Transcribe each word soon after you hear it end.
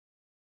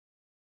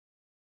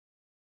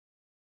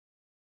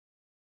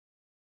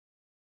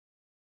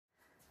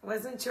I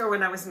wasn't sure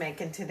what I was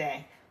making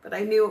today, but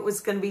I knew it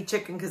was going to be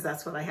chicken because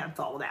that's what I had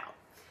thawed out.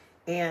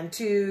 And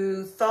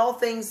to thaw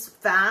things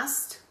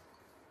fast,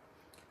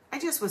 I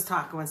just was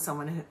talking with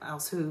someone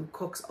else who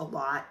cooks a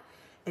lot,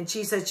 and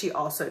she said she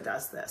also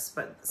does this,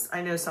 but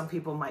I know some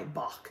people might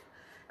balk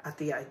at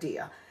the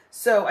idea.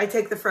 So I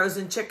take the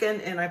frozen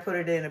chicken and I put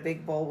it in a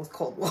big bowl with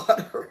cold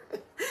water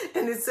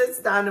and it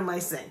sits down in my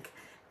sink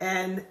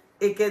and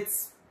it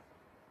gets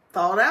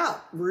thawed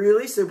out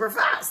really super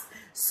fast.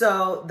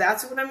 So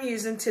that's what I'm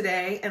using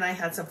today. And I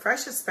had some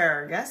fresh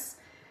asparagus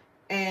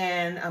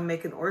and I'm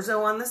making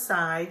orzo on the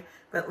side,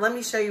 but let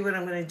me show you what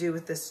I'm going to do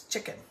with this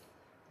chicken.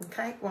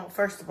 Okay, well,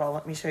 first of all,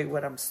 let me show you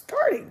what I'm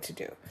starting to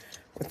do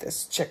with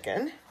this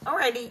chicken.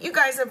 Alrighty, you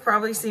guys have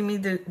probably seen me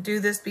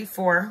do this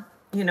before.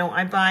 You know,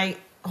 I buy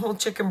whole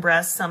chicken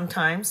breasts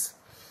sometimes,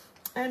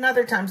 and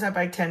other times I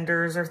buy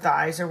tenders or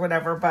thighs or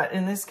whatever, but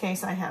in this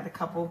case, I had a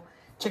couple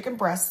chicken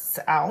breasts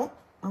out.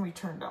 Let me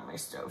turn down my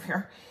stove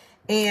here.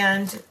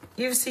 And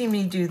you've seen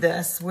me do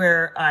this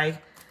where I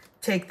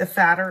take the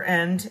fatter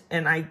end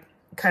and I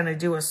kind of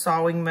do a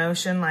sawing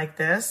motion like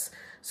this.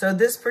 So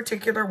this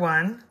particular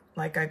one,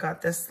 like I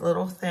got this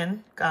little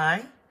thin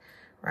guy,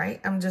 right?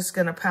 I'm just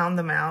gonna pound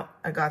them out.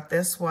 I got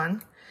this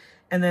one.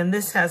 And then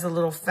this has a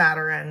little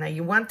fatter end. Now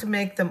you want to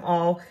make them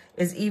all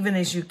as even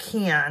as you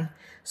can.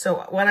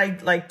 So what I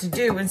like to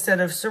do, instead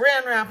of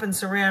saran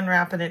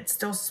wrapping, it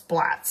still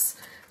splats.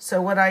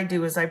 So what I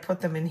do is I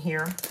put them in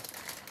here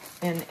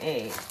in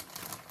a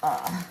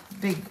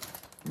big,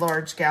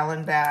 large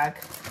gallon bag.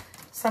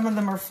 Some of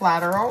them are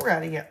flatter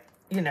already,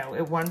 you know,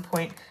 at one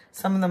point.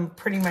 Some of them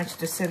pretty much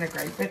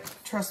disintegrate, but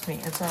trust me,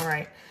 it's all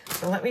right.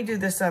 So let me do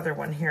this other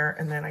one here,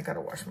 and then I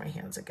gotta wash my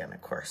hands again,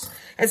 of course.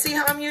 And see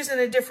how I'm using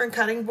a different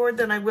cutting board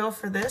than I will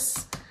for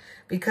this?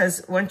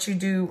 Because once you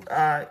do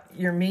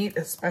your meat,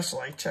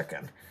 especially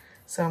chicken.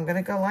 So I'm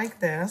gonna go like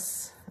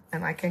this,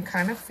 and I can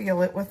kind of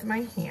feel it with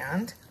my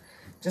hand.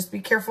 Just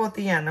be careful at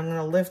the end. I'm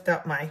gonna lift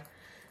up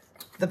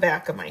the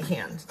back of my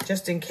hand,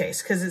 just in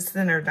case, because it's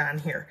thinner down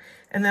here.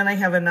 And then I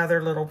have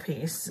another little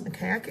piece.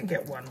 Okay, I can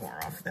get one more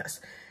off this,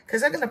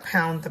 because I'm gonna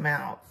pound them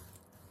out.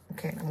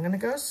 Okay, I'm gonna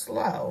go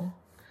slow.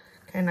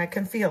 Okay, and I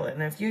can feel it.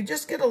 And if you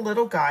just get a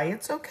little guy,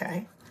 it's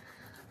okay.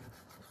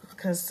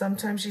 Because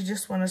sometimes you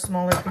just want a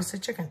smaller piece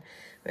of chicken.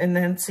 And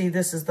then see,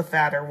 this is the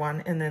fatter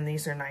one. And then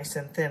these are nice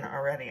and thin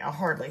already. I'll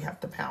hardly have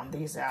to pound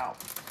these out.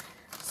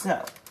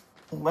 So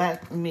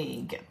let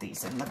me get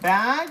these in the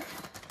bag.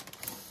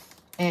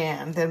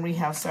 And then we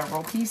have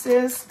several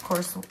pieces. Of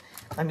course,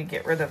 let me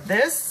get rid of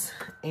this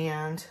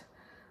and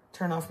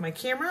turn off my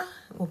camera.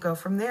 We'll go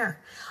from there.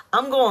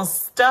 I'm going to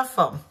stuff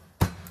them.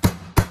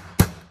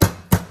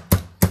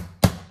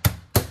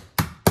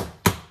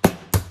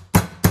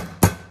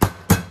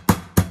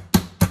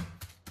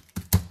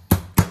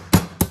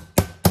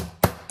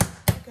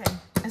 Okay,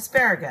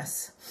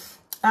 asparagus.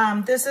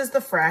 This is the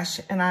fresh,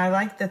 and I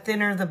like the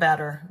thinner the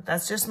better.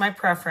 That's just my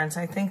preference.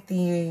 I think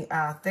the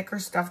thicker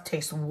stuff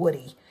tastes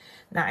woody.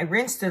 Now, I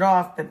rinsed it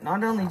off, but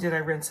not only did I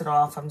rinse it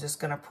off, I'm just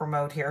going to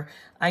promote here.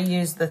 I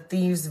use the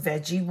Thieves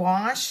Veggie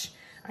Wash.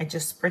 I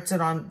just spritz it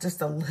on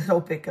just a little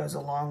bit, goes a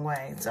long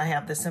way. So I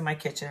have this in my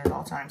kitchen at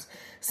all times.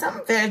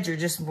 Some veg are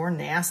just more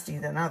nasty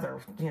than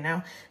other, you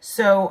know.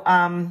 So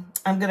I'm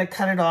going to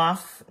cut it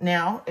off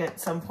now at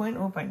some point.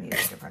 Oh, I need a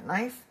different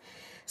knife.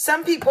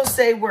 Some people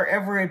say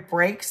wherever it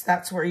breaks,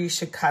 that's where you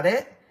should cut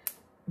it.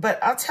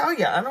 But I'll tell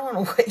you, I don't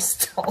want to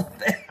waste all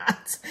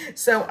that.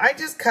 So I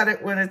just cut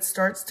it when it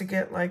starts to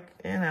get like,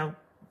 you know,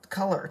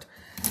 colored.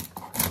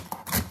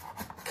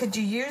 Could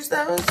you use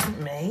those?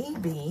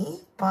 Maybe,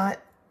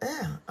 but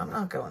I'm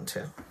not going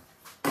to.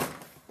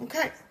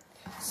 Okay,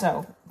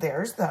 so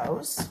there's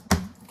those.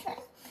 Okay,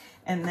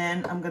 and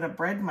then I'm going to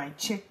bread my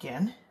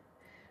chicken.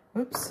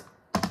 Oops.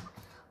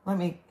 Let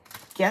me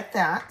get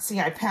that. See,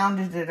 I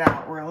pounded it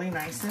out really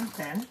nice and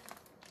thin.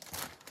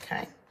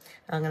 Okay,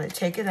 I'm going to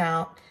take it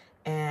out.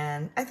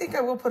 And I think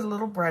I will put a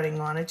little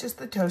breading on it, just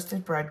the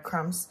toasted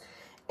breadcrumbs,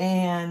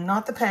 and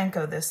not the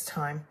panko this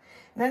time.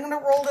 And I'm going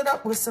to roll it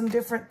up with some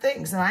different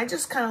things. And I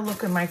just kind of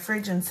look in my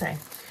fridge and say,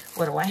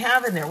 what do I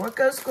have in there? What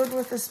goes good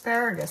with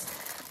asparagus?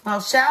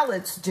 Well,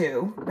 shallots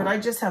do, but I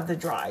just have the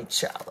dried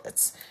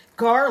shallots.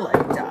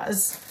 Garlic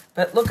does,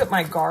 but look at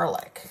my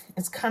garlic.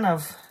 It's kind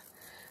of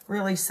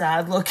really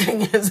sad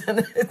looking, isn't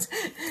it?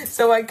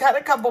 So I cut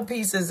a couple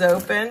pieces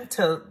open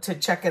to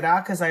check it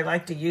out, because I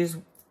like to use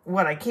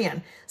what I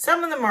can.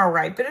 Some of them are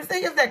right, but if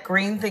they have that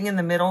green thing in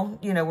the middle,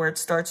 you know, where it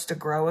starts to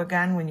grow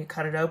again when you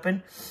cut it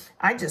open,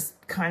 I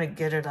just kind of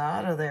get it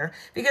out of there,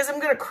 because I'm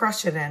going to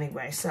crush it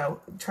anyway.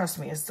 So trust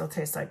me, it still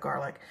tastes like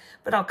garlic,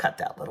 but I'll cut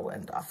that little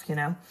end off, you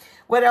know.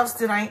 What else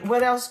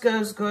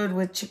goes good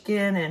with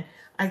chicken? And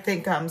I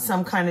think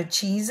some kind of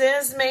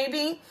cheeses,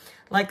 maybe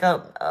like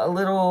a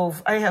little,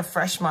 I have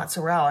fresh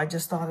mozzarella. I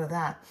just thought of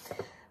that.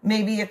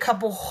 Maybe a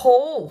couple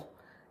whole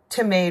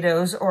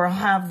tomatoes, or I'll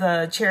have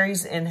the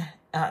cherries in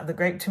the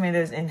grape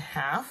tomatoes in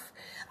half.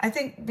 I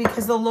think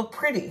because they'll look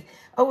pretty.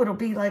 Oh, it'll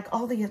be like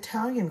all the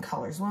Italian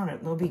colors, won't it?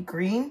 It'll be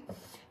green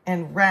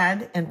and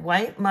red and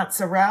white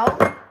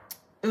mozzarella.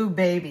 Ooh,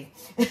 baby.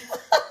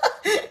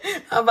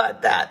 How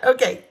about that?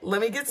 Okay, let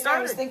me get started.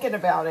 I was thinking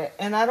about it,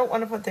 and I don't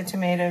want to put the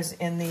tomatoes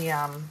in the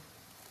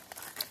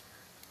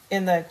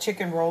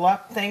chicken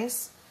roll-up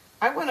things.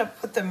 I want to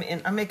put them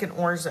in. I'm making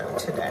orzo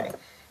today,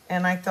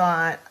 and I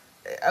thought,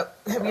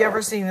 have you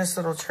ever seen this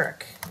little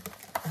trick?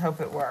 I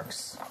hope it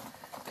works.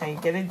 Okay, you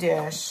get a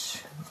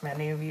dish.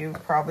 Many of you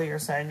probably are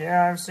saying,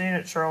 yeah, I've seen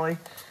it, Shirley.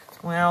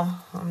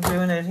 Well, I'm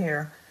doing it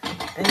here.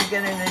 And you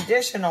get an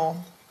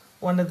additional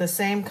one of the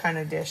same kind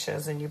of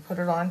dishes, and you put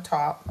it on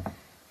top,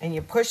 and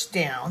you push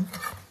down,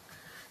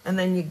 and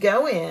then you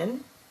go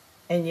in,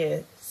 and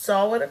you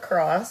saw it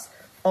across.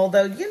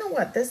 Although, you know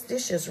what? This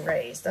dish is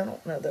raised. I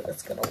don't know that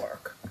it's going to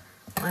work.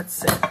 Let's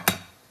see.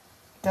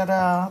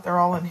 Ta-da! They're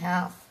all in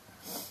half.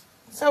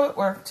 So it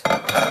worked.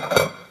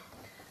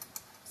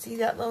 See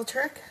that little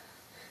trick?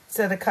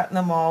 Instead of cutting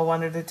them all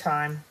one at a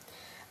time.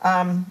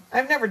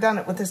 I've never done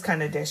it with this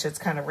kind of dish. It's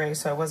kind of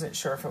raised, so I wasn't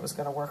sure if it was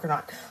going to work or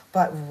not.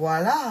 But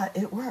voila,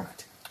 it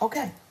worked.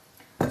 Okay,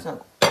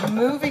 so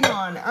moving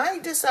on. I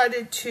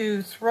decided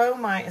to throw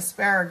my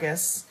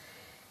asparagus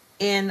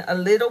in a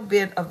little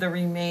bit of the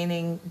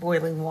remaining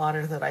boiling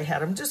water that I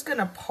had. I'm just going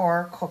to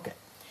par cook it.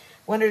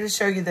 Wanted to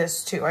show you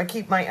this too. I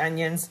keep my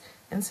onions,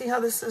 and see how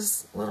this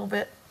is a little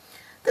bit.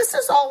 This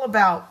is all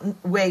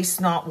about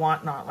waste, not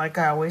want not, like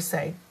I always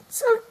say.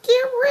 So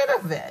get rid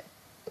of it.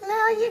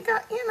 Now you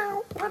got, you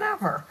know,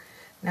 whatever.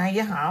 Now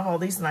you have all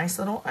these nice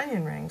little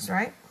onion rings,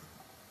 right?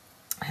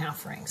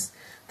 Half rings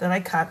that I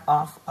cut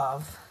off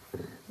of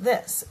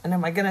this. And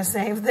am I going to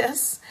save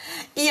this?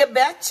 You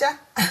betcha.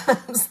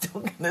 I'm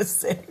still going to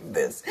save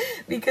this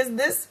because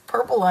this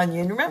purple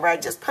onion, remember I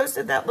just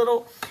posted that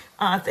little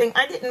thing?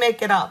 I didn't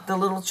make it up. The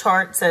little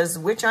chart says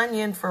which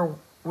onion for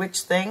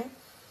which thing.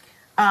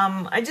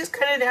 I just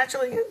kind of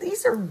naturally,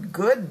 these are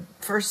good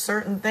for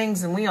certain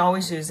things, and we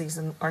always use these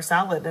in our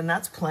salad, and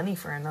that's plenty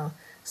for a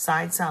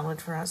side salad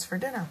for us for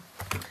dinner.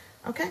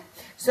 Okay,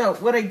 so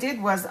what I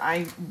did was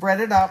I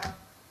breaded up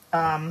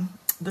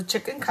the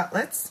chicken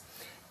cutlets,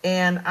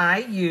 and I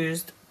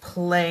used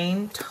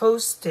plain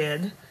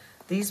toasted,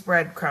 these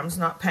breadcrumbs,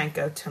 not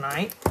panko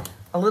tonight,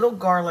 a little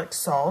garlic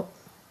salt,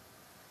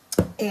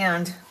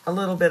 and a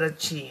little bit of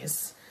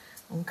cheese.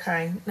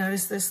 Okay,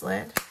 notice this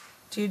lid?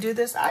 Do you do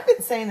this? I've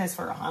been saying this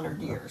for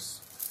 100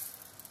 years.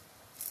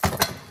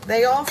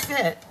 They all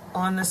fit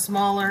on the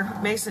smaller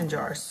mason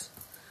jars.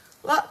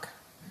 Look.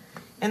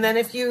 And then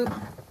if you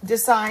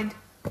decide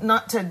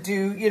not to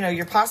do, you know,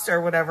 your pasta or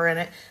whatever in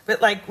it,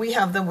 but like we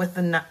have them with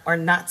the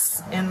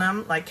nuts in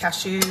them, like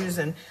cashews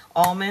and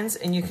almonds,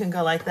 and you can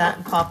go like that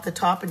and pop the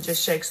top and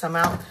just shake some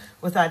out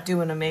without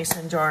doing a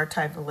mason jar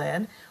type of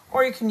lid.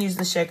 Or you can use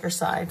the shaker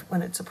side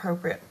when it's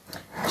appropriate.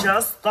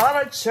 Just thought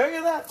I'd show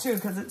you that too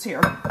because it's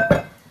here.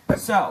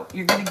 So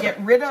you're going to get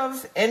rid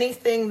of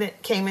anything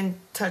that came in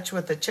touch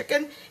with the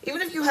chicken.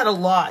 Even if you had a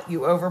lot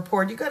you over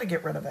poured, you got to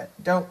get rid of it.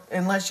 Don't,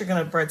 unless you're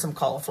going to bread some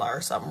cauliflower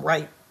or something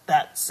right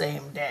that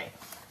same day.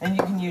 And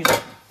you can use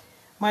it.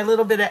 My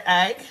little bit of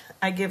egg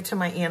I give to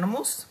my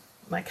animals,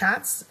 my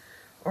cats,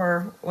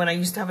 or when I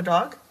used to have a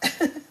dog.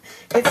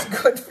 It's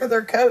good for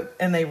their coat,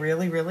 and they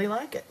really, really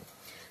like it.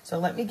 So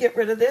let me get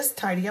rid of this,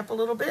 tidy up a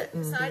little bit.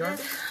 And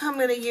I'm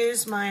going to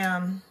use my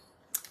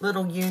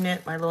little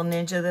unit, my little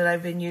Ninja that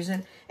I've been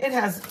using. It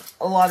has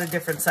a lot of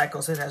different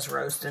cycles. It has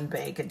roast and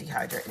bake and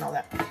dehydrate and all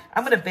that.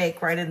 I'm going to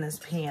bake right in this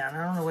pan.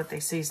 I don't know what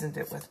they seasoned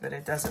it with, but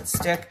it doesn't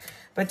stick.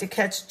 But to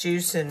catch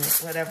juice and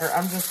whatever,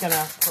 I'm just going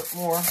to put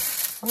more.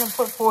 I'm going to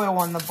put foil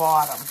on the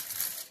bottom.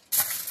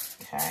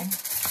 Okay.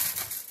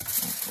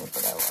 Flip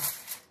it over.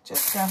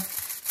 Just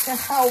to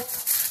help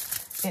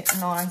it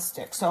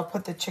non-stick. So I'll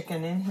put the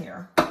chicken in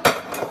here.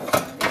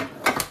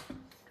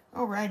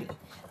 Alrighty.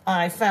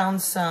 I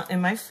found some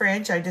in my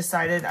fridge. I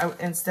decided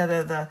instead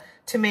of the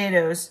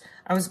tomatoes,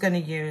 I was going to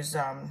use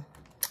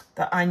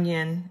the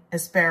onion,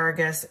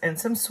 asparagus, and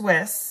some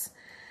Swiss.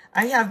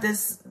 I have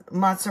this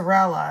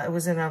mozzarella. It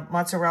was in a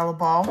mozzarella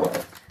ball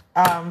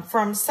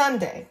from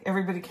Sunday.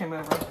 Everybody came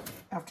over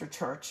after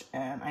church,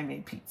 and I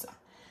made pizza.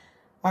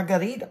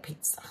 Margarita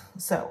pizza.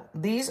 So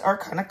these are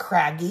kind of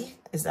craggy.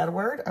 Is that a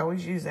word? I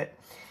always use it.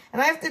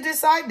 And I have to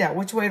decide now,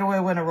 which way do I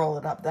want to roll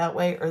it up? That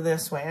way or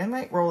this way? I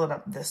might roll it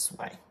up this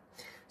way.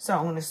 So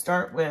I'm going to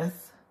start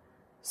with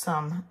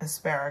some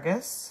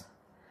asparagus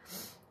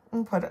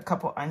and put a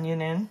couple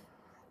onion in,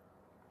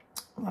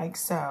 like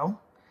so.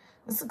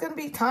 This is going to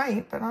be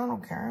tight, but I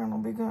don't care. It'll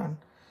be good.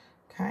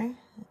 Okay.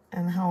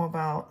 And how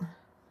about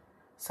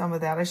some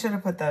of that? I should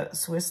have put the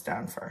Swiss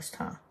down first,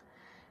 huh?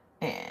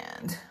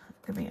 And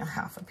give me a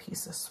half a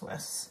piece of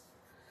Swiss.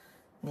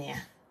 Yeah,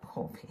 a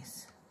whole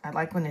piece. I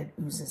like when it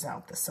oozes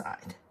out the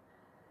side.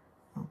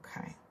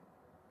 Okay.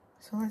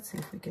 So let's see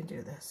if we can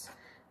do this.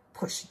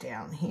 Push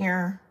down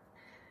here.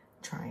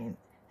 Try and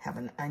have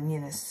an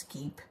onion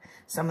escape.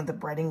 Some of the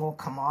breading will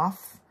come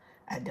off.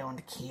 I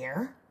don't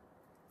care.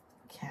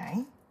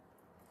 Okay.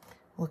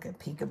 Look at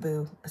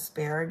peekaboo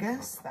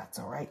asparagus. That's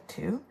all right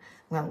too.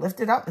 I'm going to lift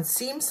it up and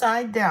seam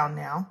side down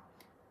now.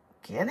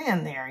 Get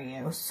in there,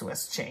 you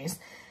Swiss cheese.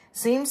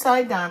 Seam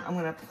side down. I'm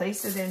going to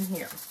place it in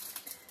here.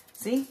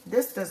 See,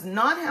 this does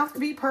not have to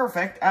be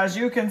perfect, as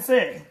you can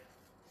see.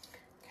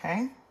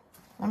 Okay,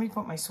 let me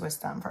put my Swiss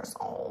down first.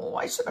 Oh,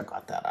 I should have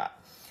got that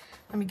up.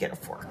 Let me get a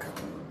fork.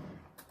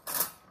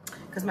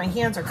 Because my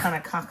hands are kind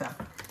of caca,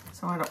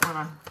 so I don't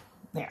want to,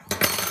 there.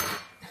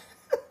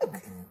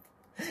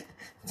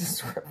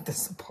 Just rip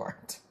this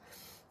apart.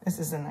 This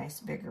is a nice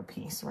bigger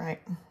piece,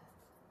 right?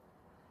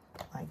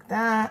 Like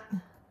that.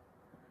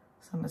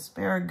 Some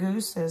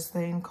asparagus, as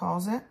they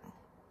calls it.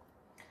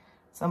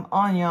 Some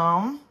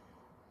onion.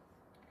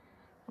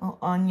 Little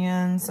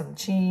onion, some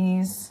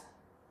cheese.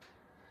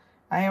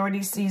 I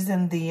already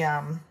seasoned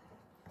the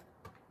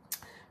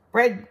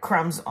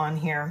breadcrumbs on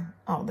here.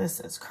 Oh, this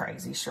is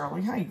crazy,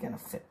 Shirley. How are you going to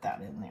fit that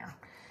in there?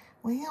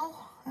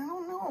 Well, I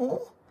don't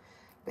know.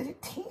 But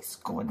it tastes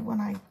good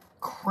when I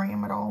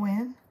cram it all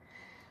in.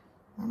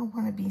 I don't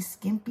want to be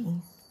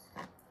skimpy.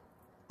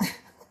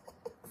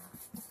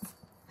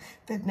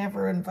 They'd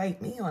never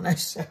invite me on a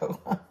show.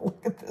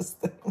 Look at this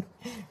thing.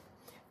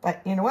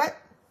 But you know what?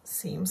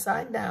 Seam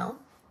side down.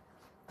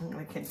 I'm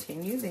going to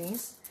continue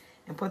these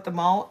and put them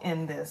all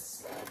in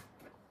this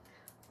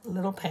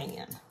little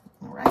pan.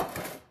 All right.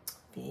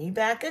 Be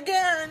back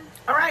again.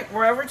 All right,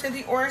 we're over to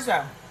the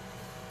orzo.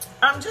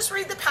 Just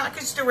read the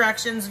package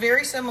directions.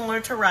 Very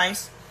similar to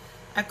rice.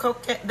 I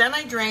cooked it, then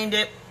I drained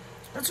it.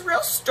 It's a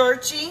real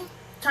starchy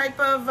type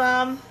of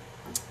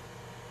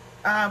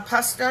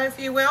pasta, if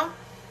you will.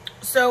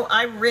 So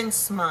I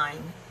rinse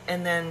mine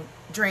and then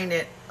drain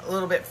it a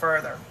little bit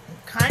further.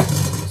 Okay,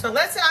 so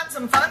let's add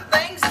some fun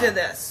things to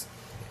this.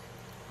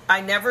 I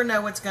never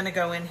know what's going to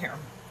go in here,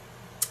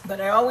 but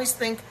I always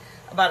think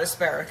about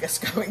asparagus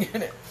going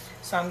in it.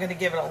 So I'm going to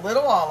give it a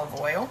little olive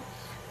oil.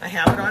 I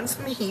have it on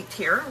some heat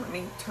here. Let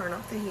me turn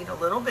up the heat a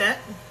little bit.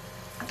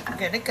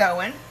 Get it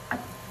going.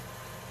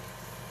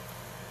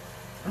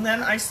 And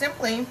then I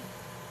simply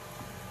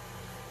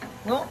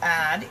will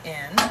add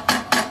in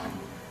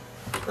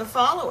the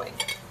following.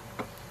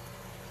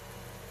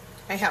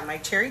 I have my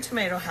cherry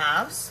tomato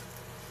halves,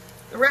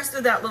 the rest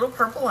of that little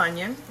purple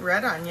onion,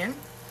 red onion,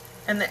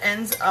 and the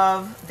ends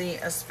of the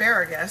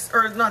asparagus,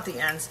 or not the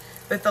ends,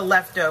 but the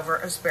leftover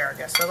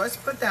asparagus. So let's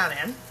put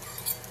that in.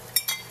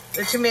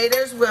 The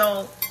tomatoes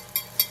will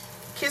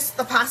kiss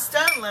the pasta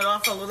and let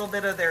off a little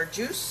bit of their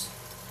juice.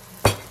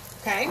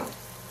 Okay.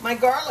 My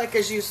garlic,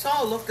 as you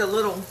saw, looked a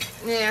little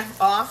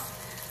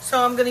off.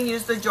 So I'm going to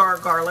use the jar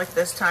garlic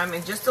this time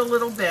and just a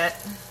little bit.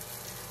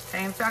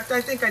 Okay, in fact, I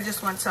think I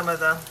just want some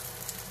of a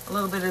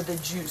little bit of the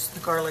juice, the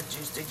garlic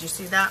juice. Did you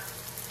see that?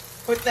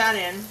 Put that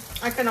in.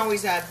 I can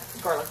always add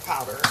garlic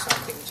powder or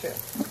something too.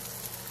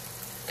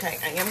 Okay,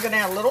 I am going to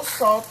add a little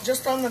salt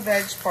just on the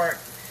veg part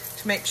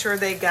to make sure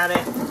they got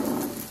it.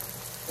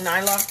 And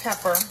I love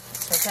pepper,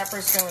 so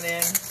pepper's going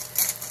in.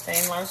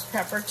 Thane loves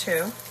pepper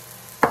too.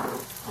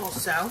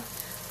 Also,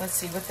 let's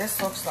see what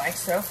this looks like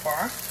so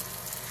far.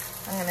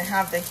 I'm going to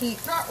have the heat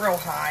not real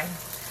high,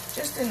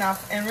 just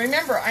enough. And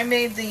remember, I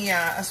made the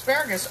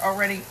asparagus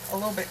already a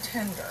little bit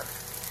tender.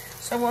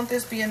 So won't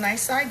this be a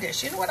nice side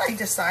dish? You know what I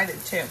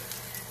decided too?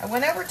 I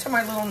went over to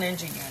my little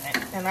Ninja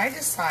unit and I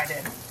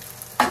decided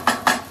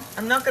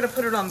I'm not going to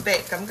put it on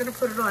bake. I'm going to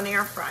put it on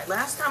air fry.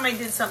 Last time I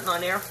did something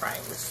on air fry,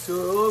 it was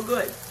so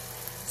good.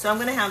 So I'm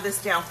going to have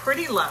this down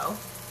pretty low.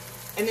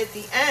 And at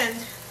the end,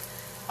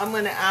 I'm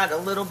going to add a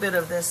little bit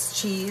of this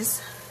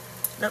cheese.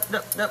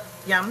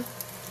 Yum.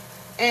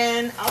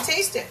 And I'll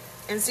taste it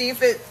and see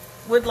if it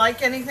would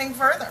like anything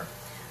further.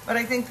 But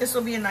I think this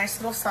will be a nice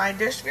little side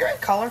dish. Very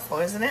colorful,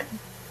 isn't it?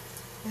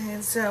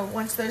 And so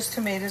once those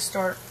tomatoes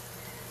start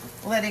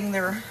letting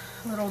their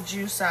little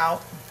juice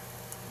out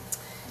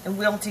and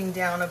wilting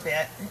down a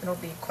bit, it'll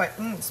be quite,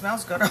 it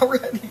smells good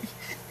already.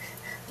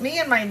 Me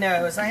and my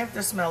nose, I have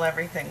to smell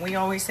everything. We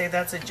always say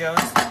that's a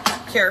Jones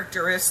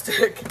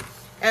characteristic.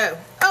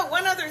 Oh,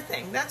 one other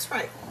thing, that's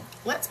right.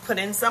 Let's put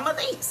in some of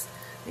these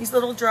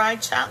little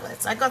dried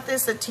shallots. I got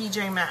this at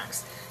TJ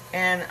Maxx,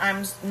 and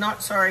I'm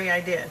not sorry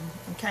I did.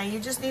 Okay, you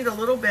just need a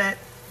little bit.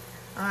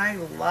 I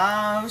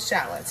love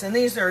shallots, and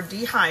these are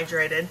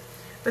dehydrated,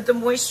 but the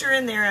moisture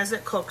in there as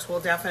it cooks will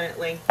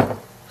definitely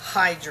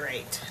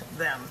hydrate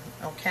them,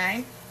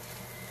 okay?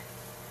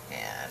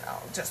 And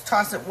I'll just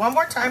toss it one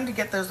more time to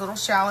get those little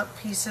shallot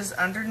pieces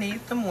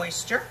underneath the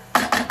moisture.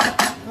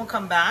 We'll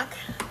come back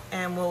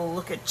and we'll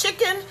look at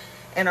chicken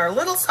and our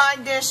little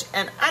side dish,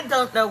 and I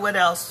don't know what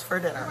else for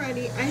dinner.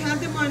 Alrighty, I had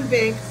them on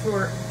bake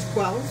for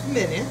 12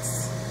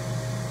 minutes,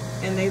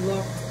 and they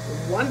look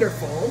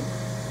wonderful.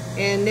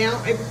 And now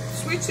I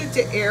switched it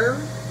to air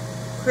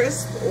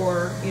crisp,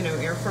 or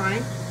air fry,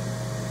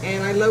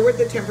 and I lowered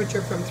the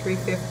temperature from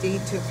 350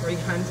 to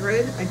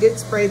 300. I did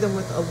spray them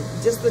with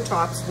just the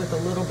tops with a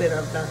little bit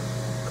of the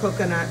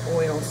coconut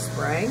oil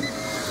spray.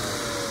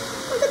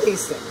 Look at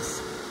these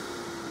things,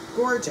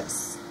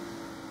 gorgeous.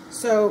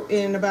 So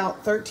in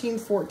about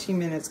 13-14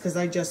 minutes, because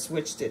I just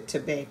switched it to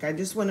bake, I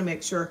just want to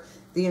make sure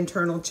the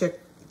internal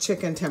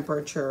chicken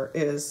temperature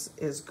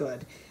is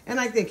good, and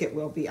I think it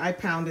will be. I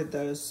pounded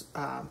those.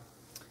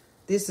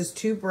 This is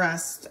 2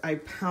 breasts. I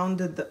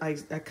pounded I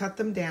cut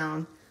them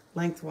down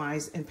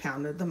lengthwise and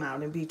pounded them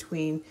out in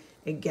between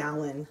a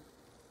gallon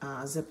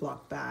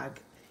Ziploc bag,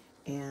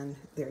 and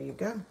there you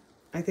go.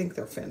 I think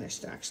they're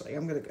finished, actually.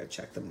 I'm going to go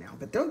check them now.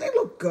 But don't they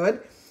look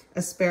good?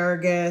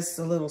 Asparagus,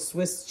 a little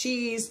Swiss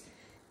cheese,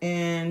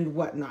 and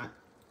whatnot.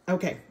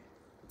 Okay.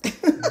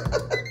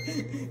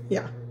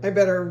 Yeah, I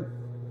better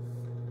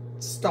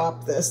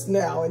stop this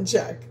now and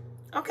check.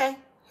 Okay,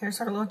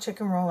 here's our little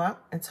chicken roll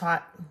up. It's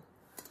hot.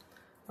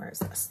 Where's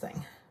this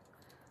thing?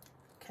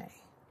 Okay.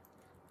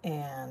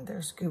 And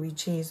there's gooey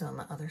cheese on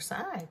the other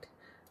side.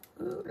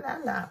 Ooh la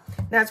la.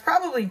 Now, it's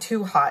probably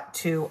too hot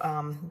to,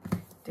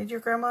 did your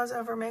grandmas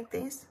ever make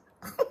these?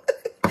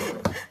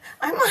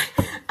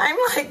 I'm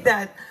like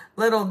that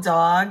little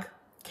dog,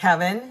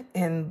 Kevin,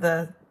 in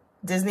the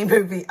Disney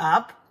movie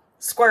Up.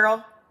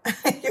 Squirrel.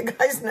 You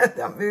guys know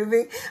that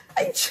movie?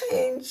 I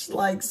change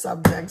like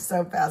subjects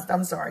so fast.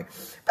 I'm sorry.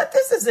 But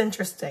this is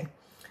interesting.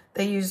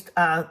 They used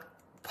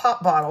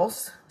pop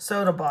bottles,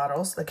 soda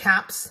bottles, the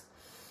caps.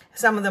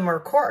 Some of them are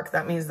cork.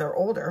 That means they're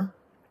older.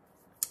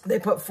 They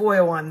put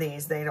foil on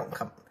these. They don't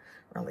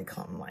really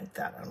come like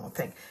that, I don't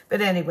think.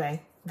 But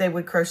anyway, they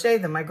would crochet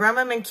them. My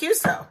grandma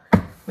Mancuso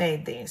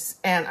made these.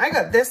 And I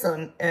got this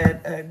on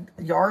at a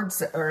yard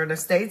or an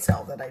estate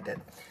sale that I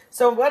did.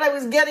 So what I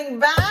was getting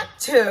back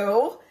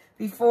to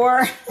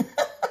before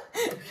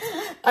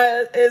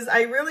is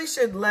I really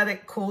should let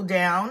it cool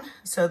down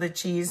so the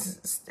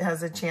cheese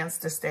has a chance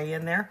to stay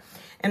in there.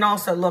 And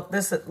also, look,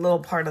 this little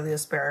part of the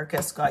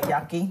asparagus got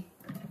yucky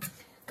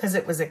because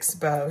it was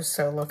exposed.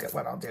 So look at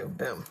what I'll do.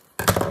 Boom.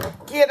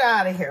 Get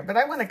out of here. But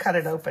I want to cut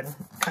it open,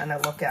 kind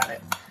of look at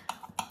it.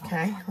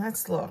 Okay,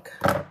 let's look.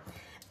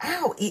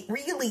 Ow, it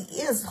really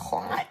is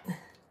hot.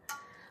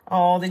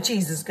 Oh, the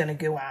cheese is going to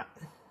go out.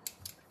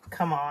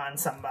 Come on,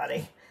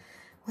 somebody.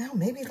 Well,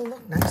 maybe it'll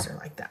look nicer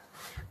like that.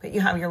 But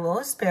you have your little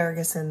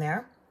asparagus in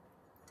there.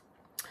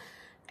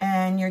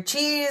 And your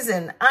cheese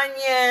and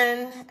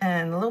onion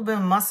and a little bit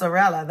of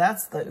mozzarella.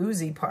 That's the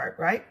oozy part,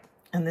 right?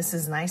 And this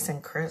is nice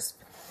and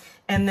crisp.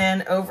 And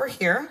then over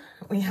here,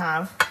 we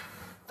have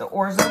the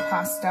orzo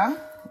pasta.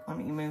 Let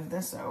me move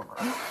this over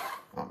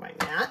on my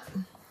mat.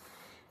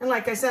 And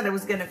like I said, I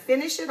was going to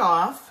finish it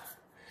off.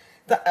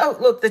 Oh,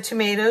 look, the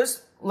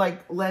tomatoes,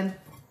 like,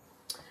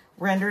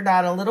 rendered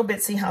out a little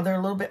bit. See how they're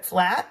a little bit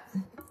flat?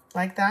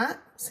 Like that.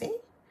 See?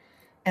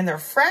 And they're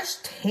fresh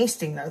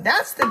tasting, though.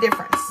 That's the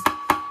difference.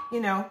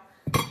 You know,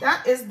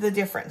 that is the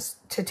difference.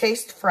 To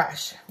taste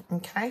fresh.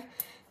 Okay?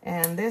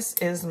 And this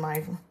is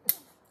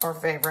our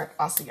favorite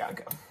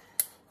Asiago.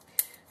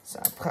 So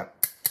I put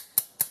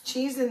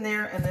cheese in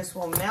there, and this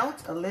will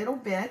melt a little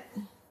bit.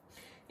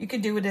 You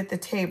could do it at the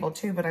table,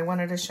 too, but I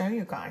wanted to show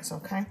you guys,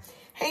 okay?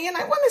 Hey, and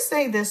I want to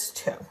say this,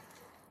 too.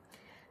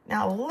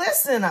 Now,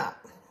 listen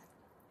up.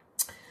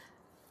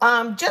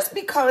 Just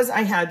because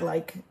I had,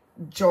 like,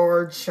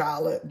 dried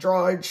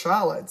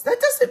shallots, that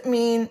doesn't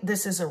mean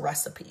this is a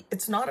recipe.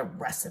 It's not a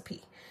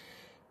recipe.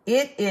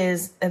 It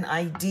is an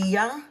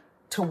idea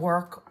to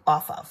work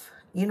off of.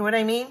 You know what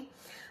I mean?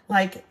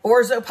 Like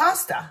orzo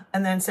pasta,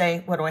 and then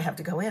say, what do I have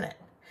to go in it?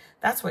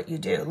 That's what you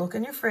do. Look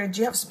in your fridge.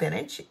 You have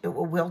spinach. It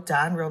will wilt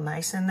down real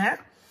nice in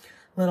there.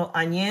 Little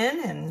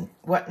onion and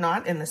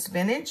whatnot in the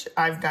spinach.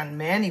 I've done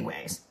many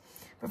ways.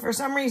 But for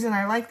some reason,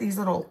 I like these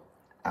little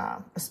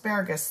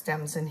asparagus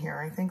stems in here.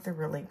 I think they're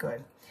really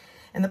good.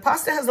 And the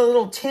pasta has a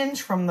little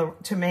tinge from the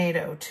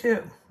tomato,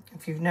 too,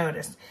 if you've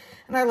noticed.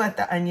 And I let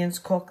the onions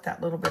cook,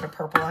 that little bit of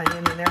purple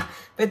onion in there.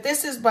 But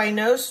this is by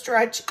no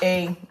stretch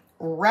a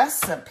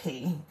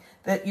recipe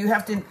that you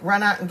have to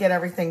run out and get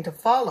everything to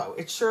follow.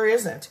 It sure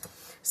isn't.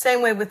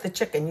 Same way with the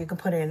chicken. You can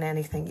put in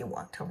anything you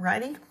want.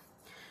 Alrighty?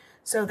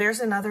 So there's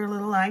another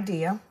little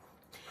idea.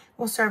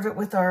 We'll serve it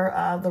with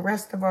our the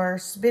rest of our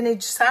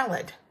spinach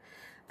salad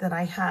that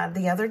I had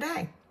the other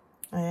day.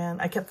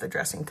 And I kept the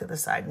dressing to the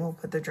side, and we'll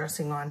put the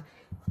dressing on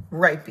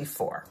right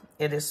before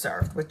it is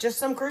served with just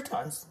some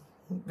croutons.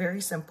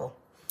 Very simple.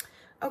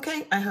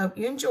 Okay, I hope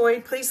you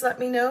enjoyed. Please let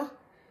me know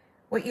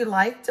what you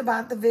liked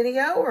about the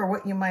video or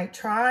what you might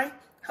try.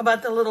 How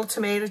about the little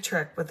tomato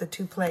trick with the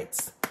 2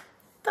 plates?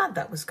 Thought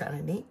that was kind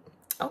of neat.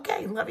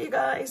 Okay, love you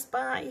guys.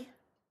 Bye.